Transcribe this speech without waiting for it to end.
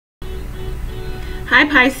Hi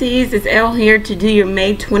Pisces, it's Elle here to do your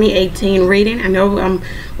May 2018 reading. I know I'm,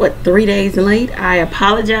 3 days late. I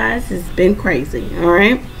apologize. It's been crazy.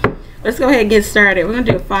 Alright, let's go ahead and get started. We're going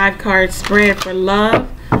to do a 5-card spread for love.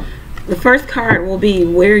 The first card will be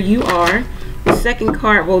where you are. The second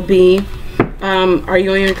card will be are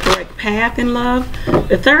you on your correct path in love.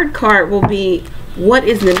 The third card will be what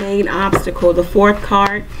is the main obstacle. The fourth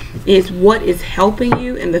card is what is helping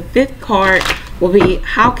you. And the fifth card will be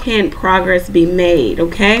how can progress be made.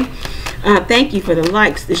 Okay, thank you for the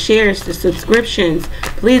likes, the shares, the subscriptions.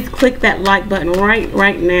 Please click that like button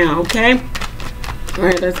right now. Okay, all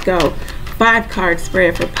right, let's go. 5-card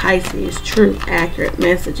spread for Pisces. True, accurate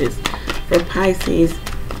messages for Pisces.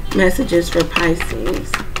 Messages for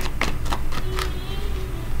Pisces.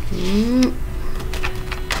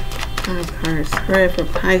 5-card spread for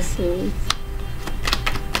Pisces.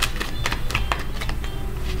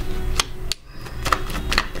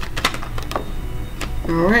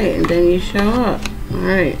 Alright, and then you show up.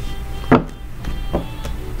 Alright.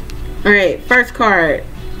 Alright, first card.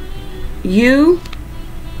 You,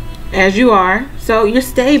 as you are. So you're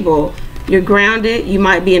stable. You're grounded. You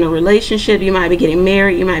might be in a relationship. You might be getting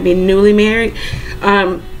married. You might be newly married.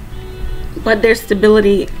 But there's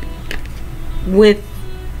stability within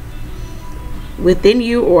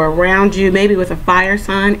you or around you. Maybe with a fire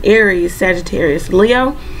sign. Aries, Sagittarius,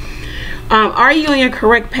 Leo. Are you on your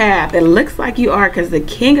correct path? It looks like you are, because the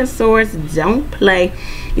King of Swords don't play.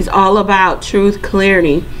 He's all about truth,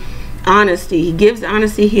 clarity, honesty. He gives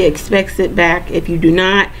honesty, he expects it back. If you do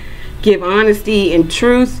not give honesty and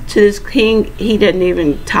truth to this king, he doesn't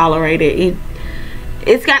even tolerate it.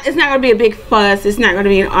 It's not going to be a big fuss. It's not going to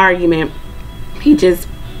be an argument. He just,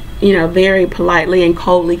 you know, very politely and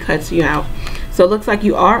coldly cuts you out. So it looks like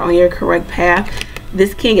you are on your correct path.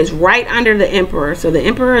 This king is right under the emperor. So the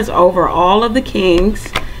emperor is over all of the kings.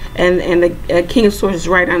 And the King of Swords is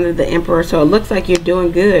right under the emperor. So it looks like you're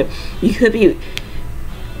doing good. You could be,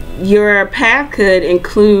 your path could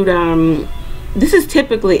include, this is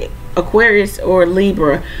typically Aquarius or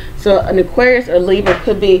Libra. So an Aquarius or Libra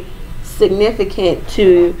could be significant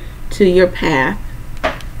to your path.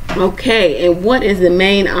 Okay, and what is the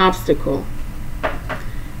main obstacle?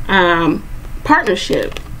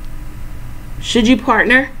 Partnership. Should you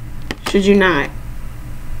partner? Should you not?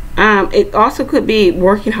 It also could be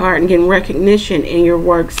working hard and getting recognition in your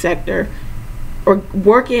work sector, or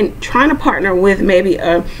trying to partner with maybe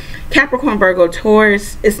a Capricorn, Virgo,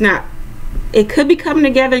 Taurus. It could be coming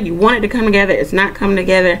together. You want it to come together. It's not coming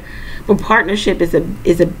together. But partnership is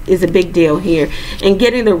a big deal here, and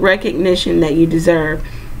getting the recognition that you deserve.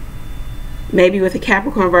 Maybe with a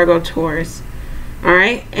Capricorn, Virgo, Taurus. All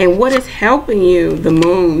right. And what is helping you? The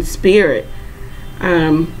moon, spirit.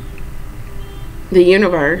 The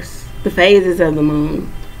universe, the phases of the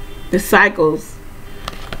moon, the cycles.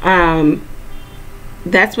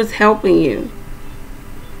 That's what's helping you.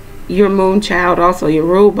 Your moon child also, you're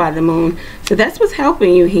ruled by the moon. So that's what's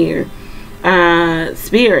helping you here.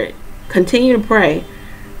 Spirit, continue to pray.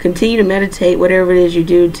 Continue to meditate, whatever it is you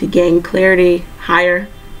do to gain clarity, higher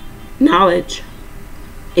knowledge,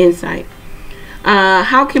 insight.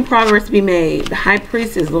 How can progress be made? The High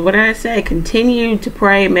Priestess, what did I say? Continue to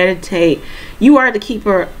pray, meditate. You are the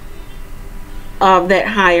keeper of that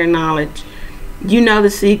higher knowledge. You know the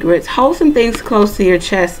secrets. Hold some things close to your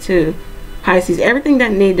chest too, Pisces. Everything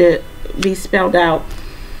that need to be spelled out.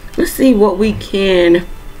 Let's see what we can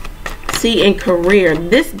see in career.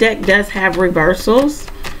 This deck does have reversals.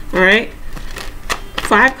 All right.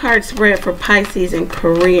 5-card spread for Pisces in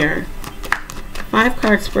career.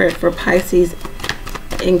 5-card spread for Pisces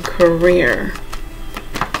in career.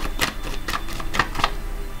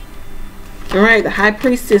 All right, the High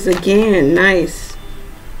Priestess again, nice.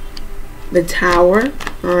 The Tower,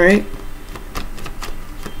 all right.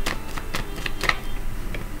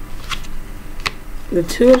 The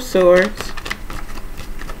Two of Swords.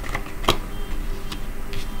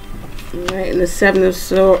 All right, and the Seven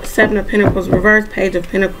of Pentacles reverse, Page of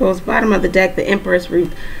Pentacles, bottom of the deck, the Empress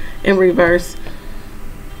in reverse.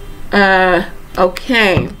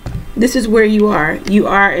 Okay, this is where you are. You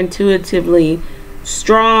are intuitively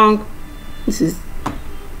strong. This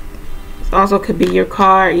also could be your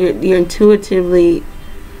card. You're intuitively,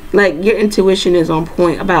 like, your intuition is on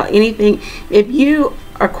point about anything. If you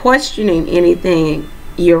are questioning anything,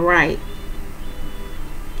 you're right.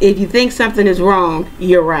 If you think something is wrong,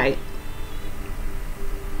 you're right.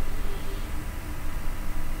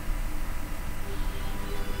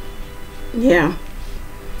 Yeah.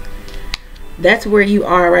 That's where you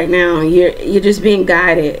are right now. You're just being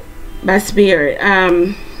guided by spirit.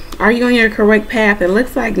 Are you on your correct path? It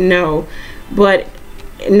looks like no, but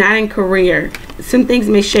not in career. some things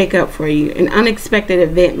may shake up for you. An unexpected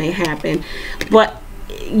event may happen, but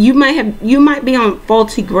you might be on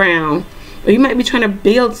faulty ground, or you might be trying to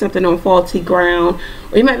build something on faulty ground,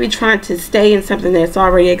 or you might be trying to stay in something that's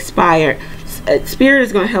already expired. Spirit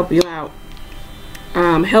is going to help you out.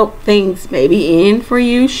 Help things maybe end for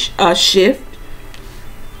you, shift.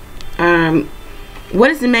 What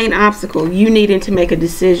is the main obstacle? You needing to make a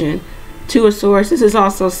decision. Two of Swords. This is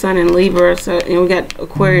also Sun and Libra, so, and we got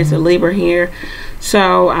Aquarius and Libra here.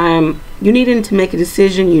 So you needing to make a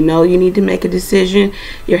decision. You know you need to make a decision.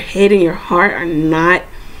 Your head and your heart are not,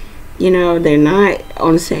 you know, they're not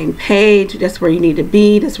on the same page. That's where you need to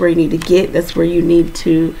be. That's where you need to get. That's where you need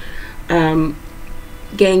to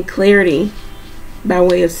gain clarity by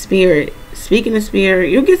way of spirit. Speaking of spirit,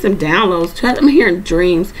 you'll get some downloads. I'm hearing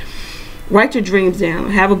dreams. Write your dreams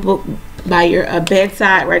down. Have a book by your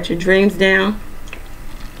bedside. Write your dreams down,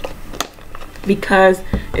 because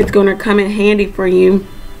it's going to come in handy for you,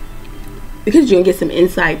 because you'll get some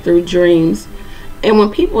insight through dreams. And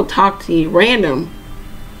when people talk to you random,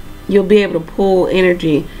 you'll be able to pull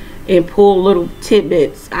energy and pull little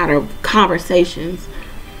tidbits out of conversations.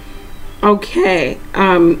 Okay,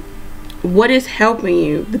 what is helping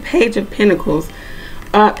you? The Page of Pentacles.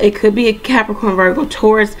 It could be a Capricorn, Virgo,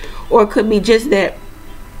 Taurus, or it could be just that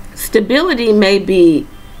stability may be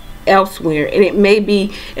elsewhere, and it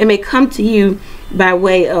may come to you by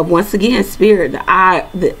way of, once again, spirit. The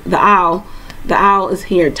owl is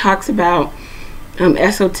here. It talks about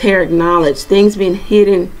esoteric knowledge, things being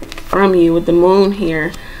hidden from you with the moon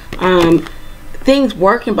here. Things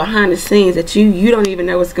working behind the scenes that you don't even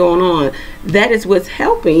know what's going on. That is what's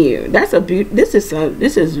helping you. That's this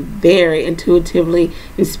is very intuitively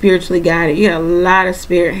and spiritually guided. You got a lot of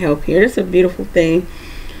spirit help here. It's a beautiful thing.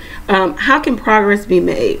 How can progress be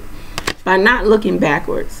made? By not looking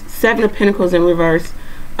backwards. Seven of Pentacles in reverse.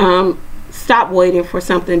 Stop waiting for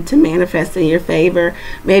something to manifest in your favor.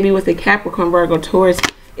 Maybe with the Capricorn, Virgo, Taurus,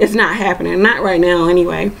 it's not happening. Not right now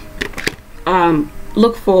anyway.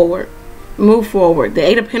 Look forward. Move forward. The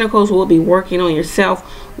Eight of Pentacles will be working on yourself,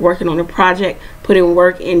 working on a project, putting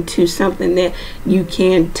work into something that you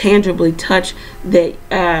can tangibly touch, that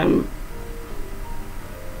I'm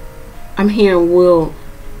hearing will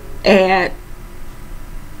add,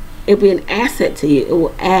 it'll be an asset to you. It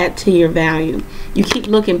will add to your value. You keep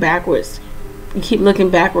looking backwards. You keep looking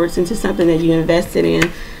backwards into something that you invested in,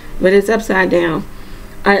 but it's upside down.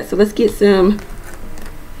 All right, so let's get some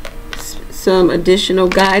additional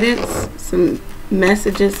guidance, some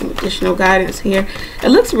messages, some additional guidance here. It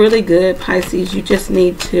looks really good, Pisces. You just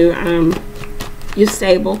need to, you're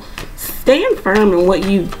stable. Stand firm in what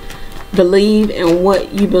you believe and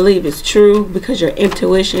what you believe is true, because your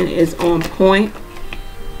intuition is on point.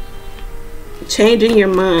 Changing your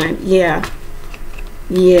mind. Yeah,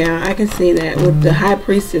 I can see that with the High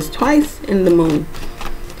Priestess twice in the moon.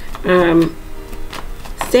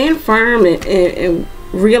 Stand firm and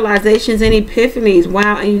realizations and epiphanies.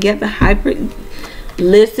 Wow. And you get the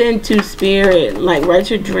listen to spirit. Like, write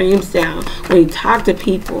your dreams down. When you talk to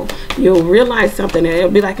people, you'll realize something, and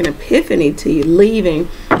it'll be like an epiphany to you. Leaving.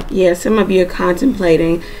 Yeah, some of you are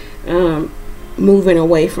contemplating moving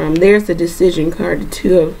away from. There's the decision card, the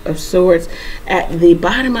Two of Swords. At the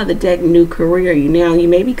bottom of the deck, new career. You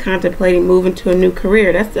may be contemplating moving to a new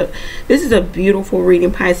career. This is a beautiful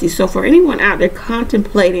reading, Pisces. So for anyone out there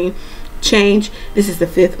contemplating change, this is the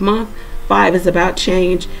 5th month. 5 is about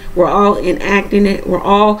change. We're all enacting it. We're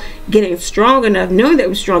all getting strong enough, knowing that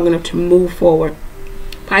we're strong enough to move forward.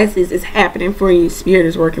 Pisces, is happening for you. Spirit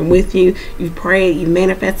is working with you. You've prayed, you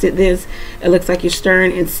manifested this. It looks like you're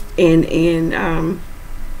stern and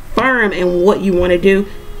firm in what you want to do.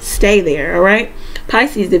 Stay there. All right,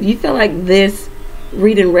 Pisces, if you feel like this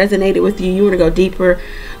reading resonated with you, you want to go deeper,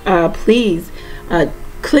 please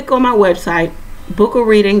click on my website, book a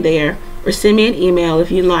reading there, or send me an email if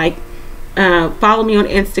you like. Follow me on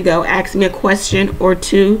Instagram, ask me a question or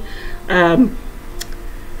two.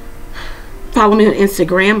 Follow me on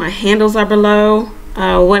Instagram. My handles are below.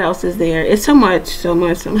 What else is there? It's so much.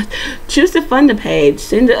 Choose to fund the page.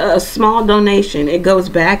 Send a small donation. It goes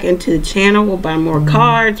back into the channel. We'll buy more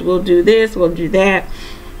cards. We'll do this. We'll do that.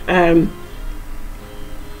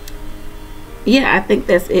 Yeah, I think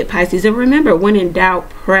that's it, Pisces. And remember, when in doubt,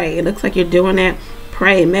 pray. It looks like you're doing that.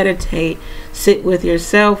 Pray, meditate, sit with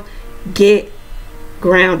yourself, get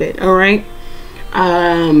grounded. All right.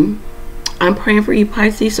 I'm praying for you,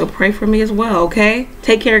 Pisces, so pray for me as well. Okay,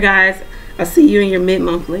 take care, guys. I'll see you in your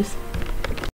mid-monthlies.